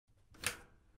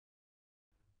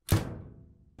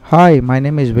Hi, my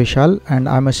name is Vishal and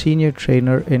I'm a senior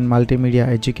trainer in multimedia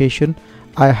education.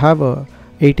 I have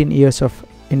 18 years of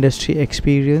industry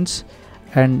experience,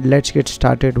 and let's get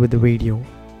started with the video.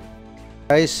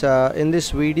 Guys, in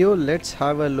this video let's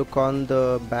have a look on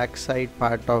the backside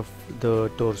part of the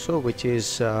torso, which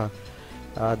is the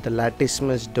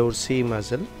Latissimus Dorsi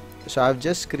muscle. So I've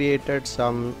just created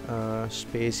some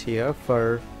space here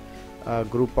for a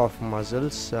group of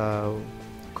muscles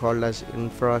called as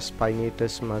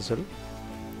infraspinatus muscle,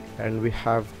 and we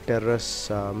have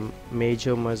teres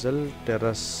major muscle,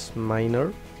 teres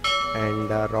minor, and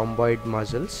rhomboid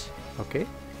muscles. Okay,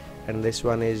 and this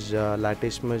one is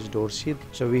Latissimus dorsi.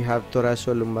 So we have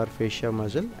thoracolumbar fascia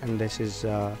muscle, and this is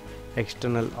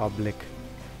external oblique.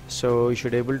 So you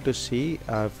should able to see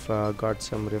I've got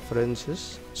some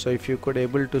references. So if you could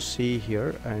able to see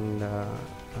here, and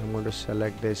I'm going to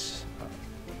select this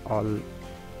all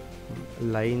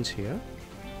lines here.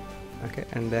 Okay,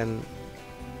 and then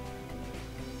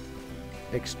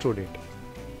extrude it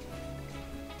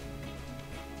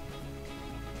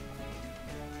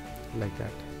like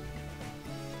that,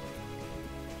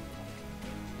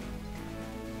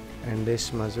 and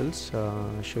these muscles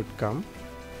should come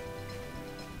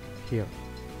here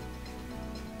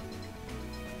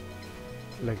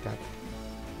like that.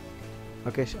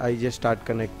 Okay, so I just start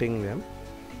connecting them.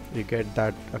 You get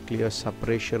that a clear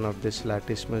separation of this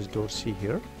Latissimus dorsi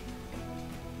here.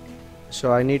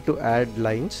 So I need to add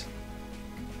lines,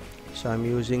 so I'm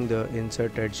using the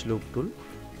insert edge loop tool,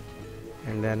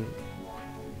 and then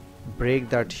break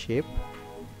that shape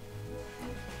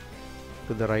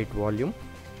to the right volume.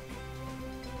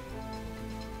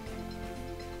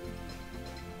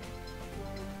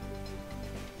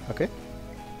 Okay,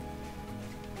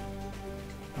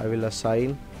 I will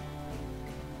assign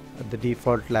the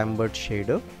default Lambert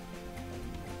shader.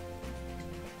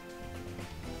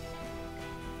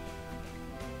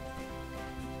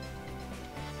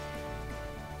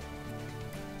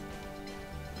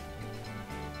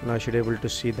 Now I should be able to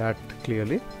see that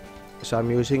clearly. So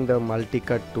I'm using the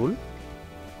multi-cut tool,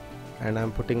 and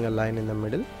I'm putting a line in the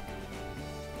middle,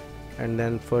 and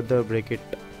then further break it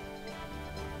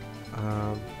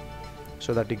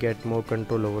so that you get more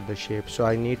control over the shape. So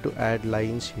I need to add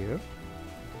lines here.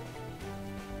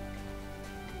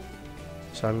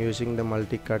 So I'm using the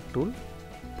multi-cut tool,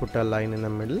 put a line in the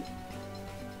middle,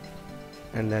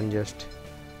 and then just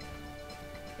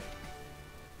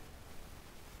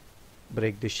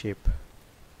break the shape.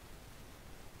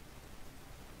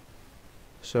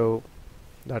 So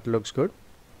that looks good.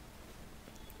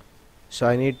 So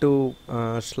I need to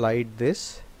slide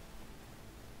this,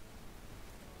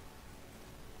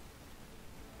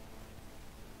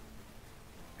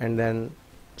 and then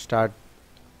start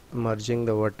merging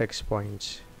the vertex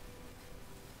points.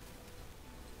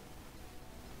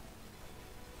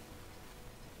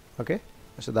 Okay,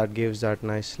 so that gives that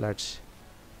nice slats.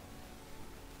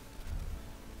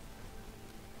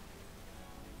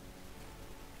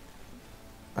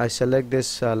 I select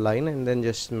this line and then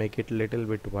just make it a little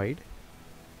bit wide.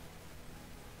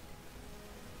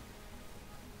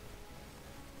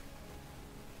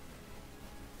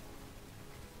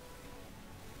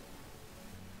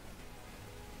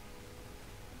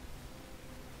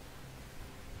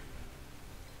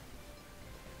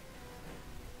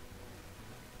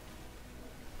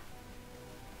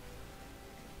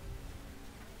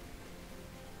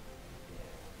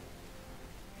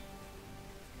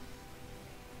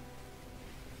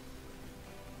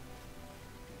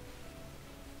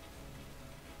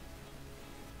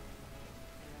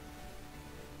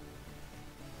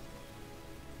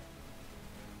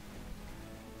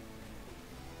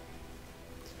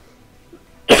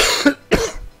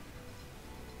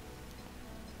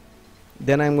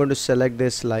 Then I'm going to select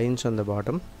these lines on the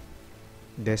bottom,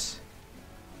 this,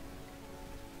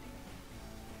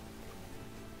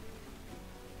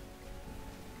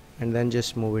 and then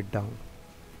just move it down.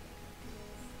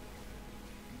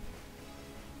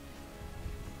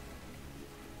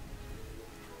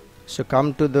 So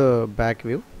come to the back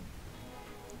view,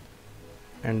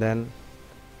 and then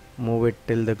move it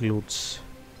till the glutes.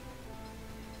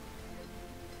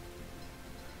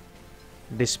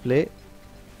 Display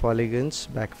polygons,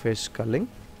 backface culling,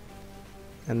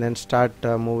 and then start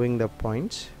moving the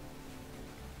points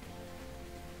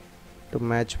to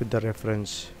match with the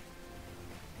reference.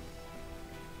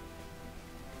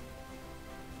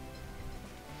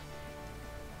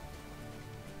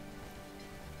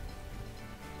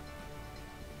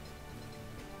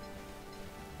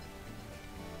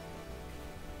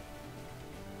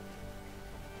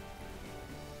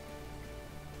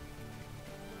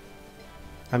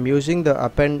 I'm using the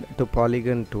append to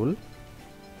polygon tool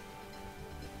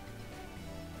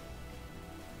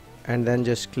and then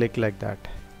just click like that.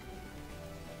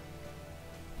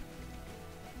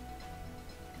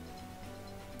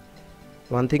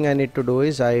 One thing I need to do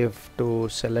is I have to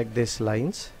select these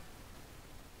lines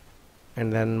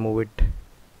and then move it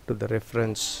to the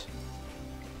reference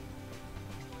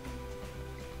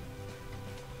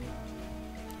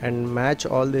and match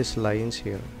all these lines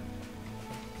here.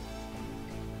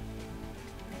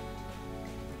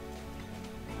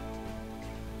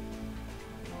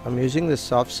 I'm using the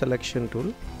soft selection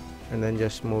tool and then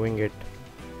just moving it.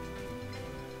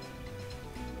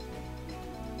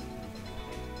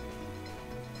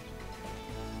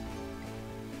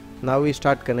 Now we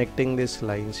start connecting these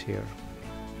lines here.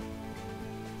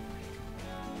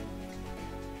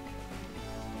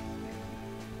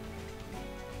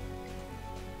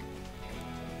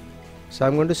 So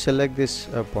I'm going to select these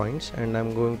points and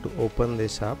I'm going to open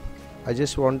this up. I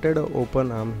just wanted an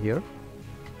open arm here.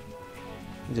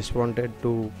 Just wanted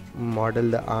to model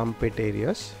the armpit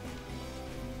areas.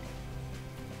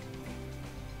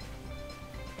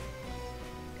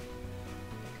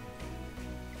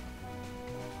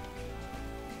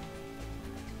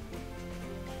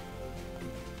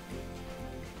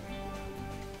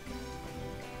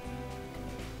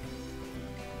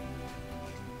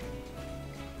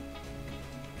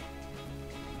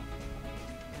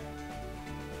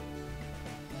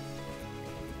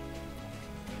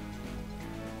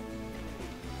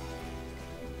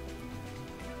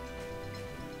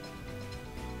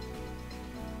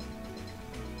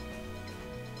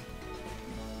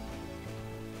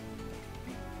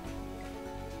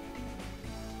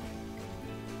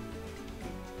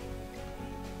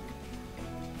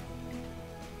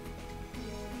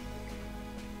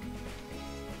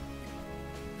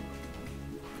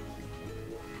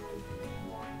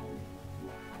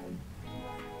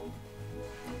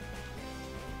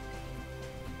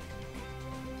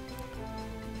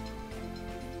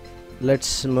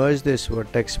 Let's merge these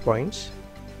vertex points.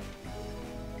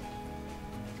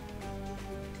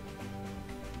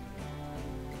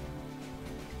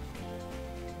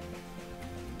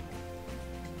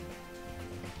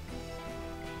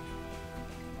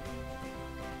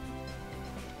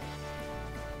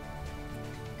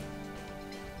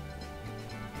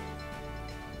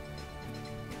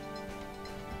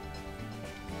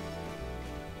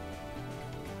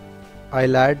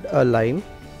 I'll add a line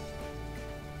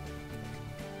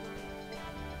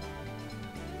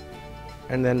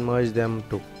and then merge them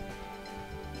too.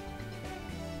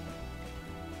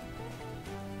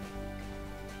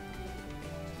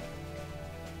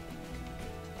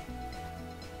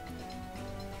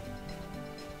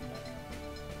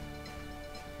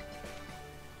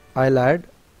 I'll add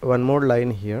one more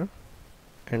line here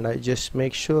and I just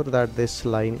make sure that this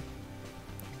line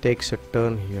takes a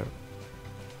turn here.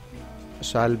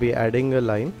 So I'll be adding a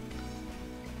line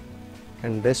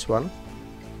and this one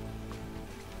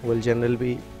will generally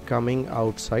be coming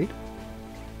outside.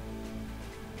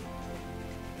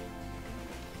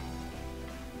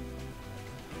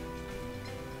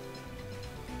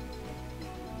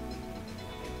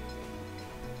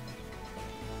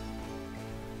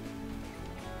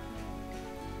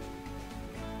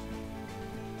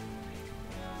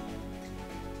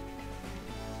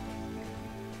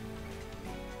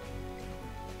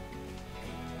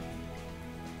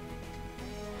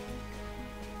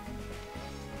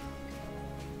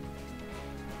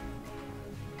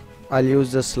 I'll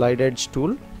use the slide edge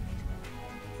tool.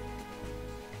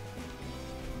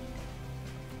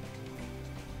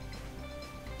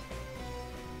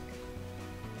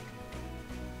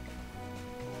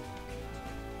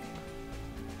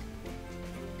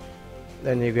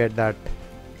 Then you get that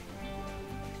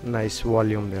nice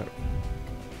volume there.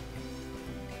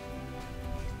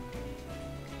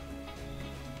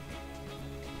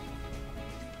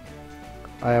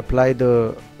 I apply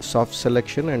the soft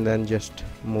selection and then just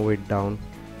move it down.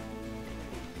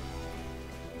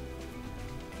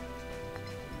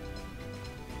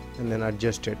 And then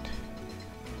adjust it.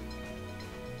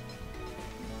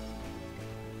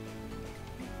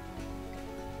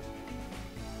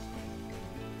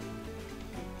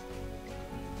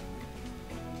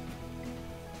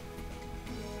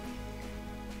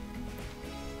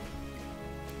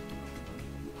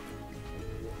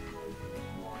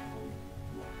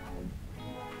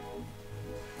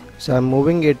 So I'm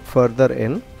moving it further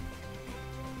in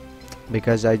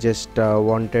because I just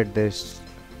wanted this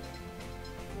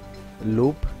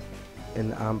loop in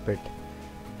the armpit.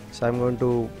 So I'm going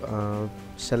to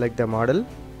select the model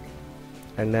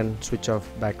and then switch off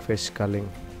backface culling.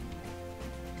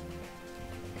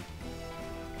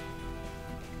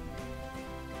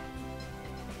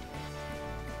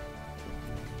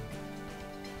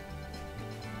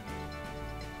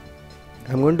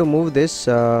 I'm going to move this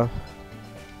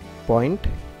point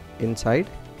inside.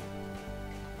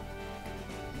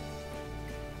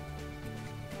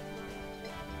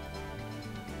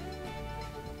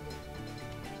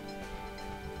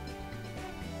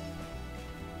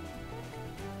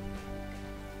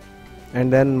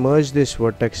 And then merge these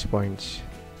vertex points.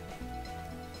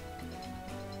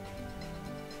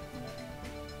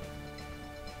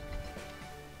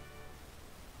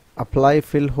 Apply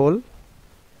fill hole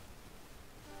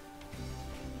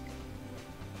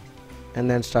and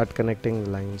then start connecting the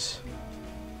lines.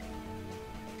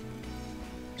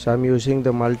 So I'm using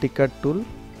the multi-cut tool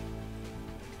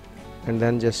and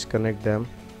then just connect them.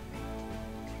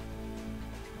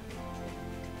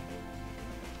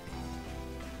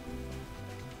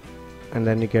 And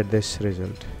then you get this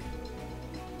result.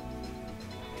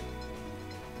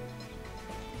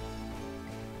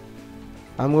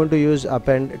 I'm going to use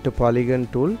append to Polygon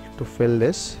tool to fill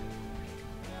this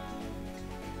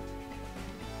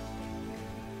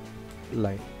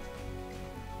line.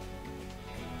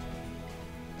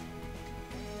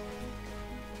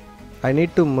 I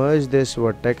need to merge this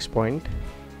vertex point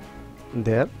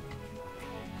there.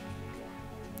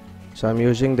 So I'm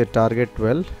using the target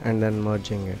well and then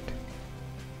merging it.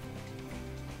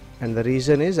 And the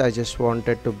reason is I just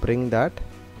wanted to bring that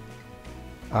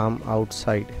arm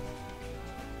outside.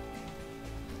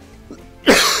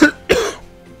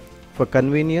 For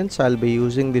convenience, I'll be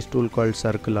using this tool called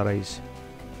circularize,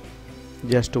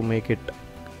 just to make it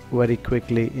very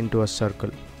quickly into a circle.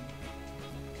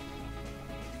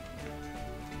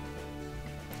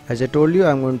 As I told you,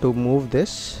 I'm going to move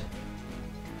this.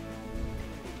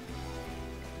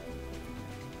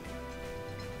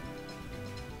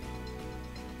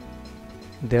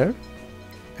 There,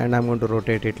 and I'm going to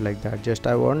rotate it like that. Just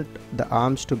I want the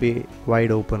arms to be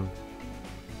wide open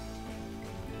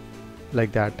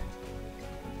like that,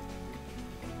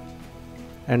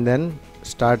 and then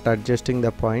start adjusting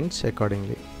the points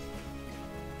accordingly.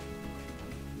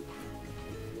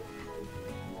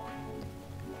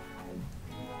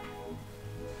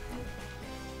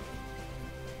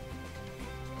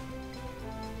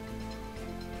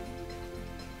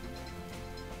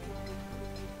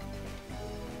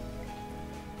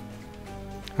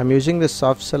 I'm using the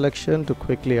soft selection to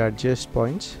quickly adjust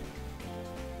points.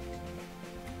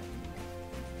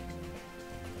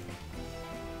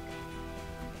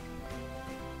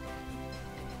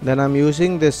 Then I'm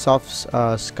using this soft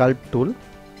sculpt tool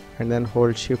and then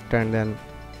hold shift and then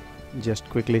just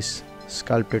quickly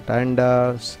sculpt it. And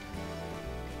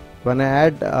when I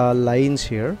add lines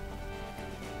here,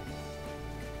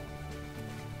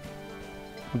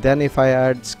 then if I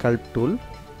add sculpt tool,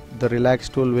 the relax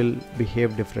tool will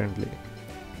behave differently.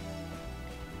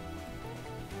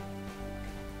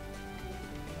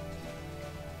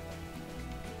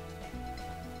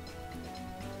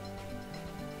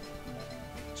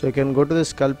 So you can go to the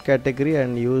sculpt category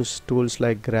and use tools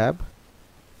like grab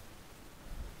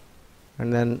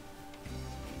and then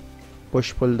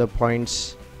push pull the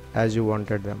points as you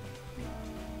wanted them.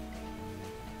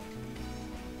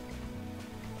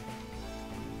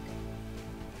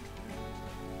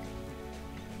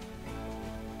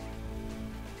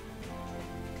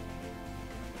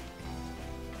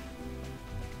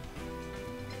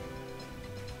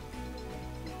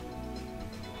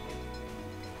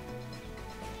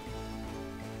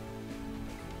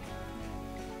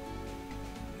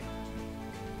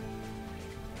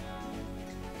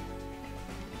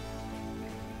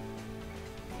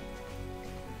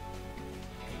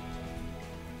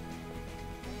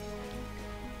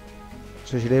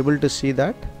 So you should be able to see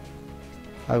that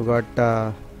I've got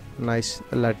a nice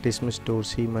Latissimus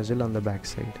Dorsi muzzle on the back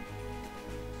side,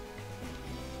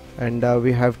 and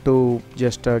we have to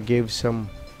just give some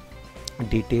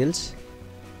details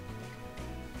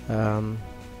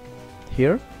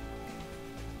here,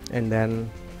 and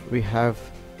then we have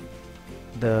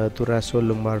the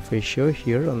thoracolumbar fascia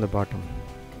here on the bottom.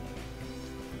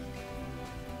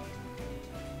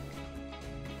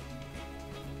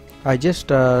 I just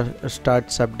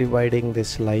start subdividing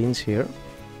these lines here.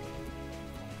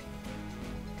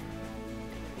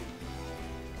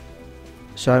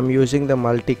 So I'm using the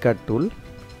multi-cut tool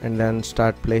and then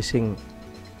start placing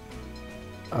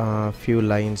a few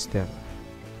lines there,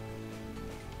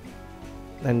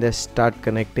 and just start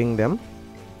connecting them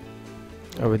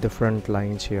with the front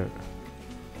lines here.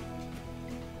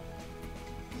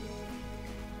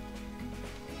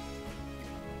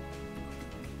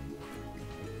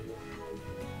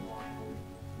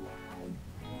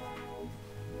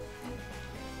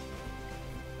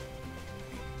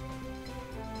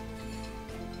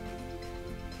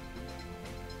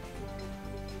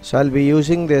 So I'll be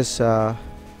using this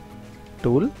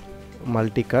tool,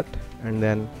 multi-cut, and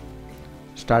then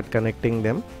start connecting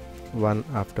them one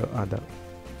after other.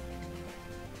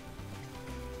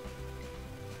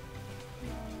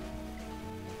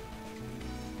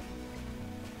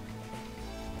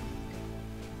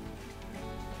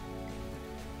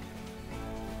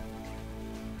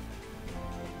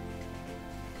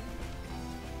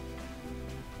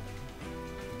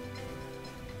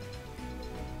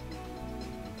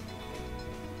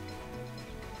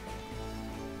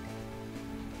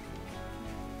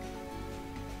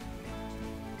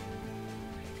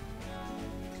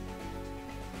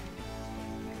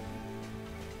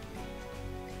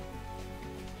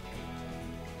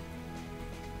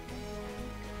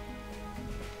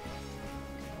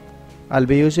 I'll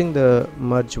be using the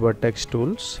merge vertex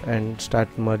tools and start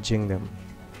merging them.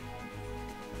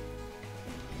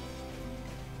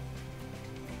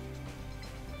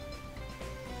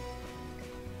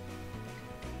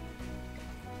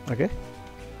 Okay,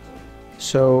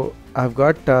 so I've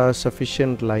got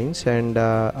sufficient lines, and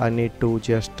I need to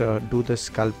just do the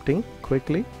sculpting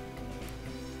quickly.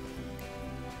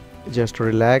 Just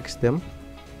relax them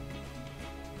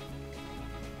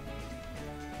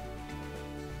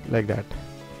like that.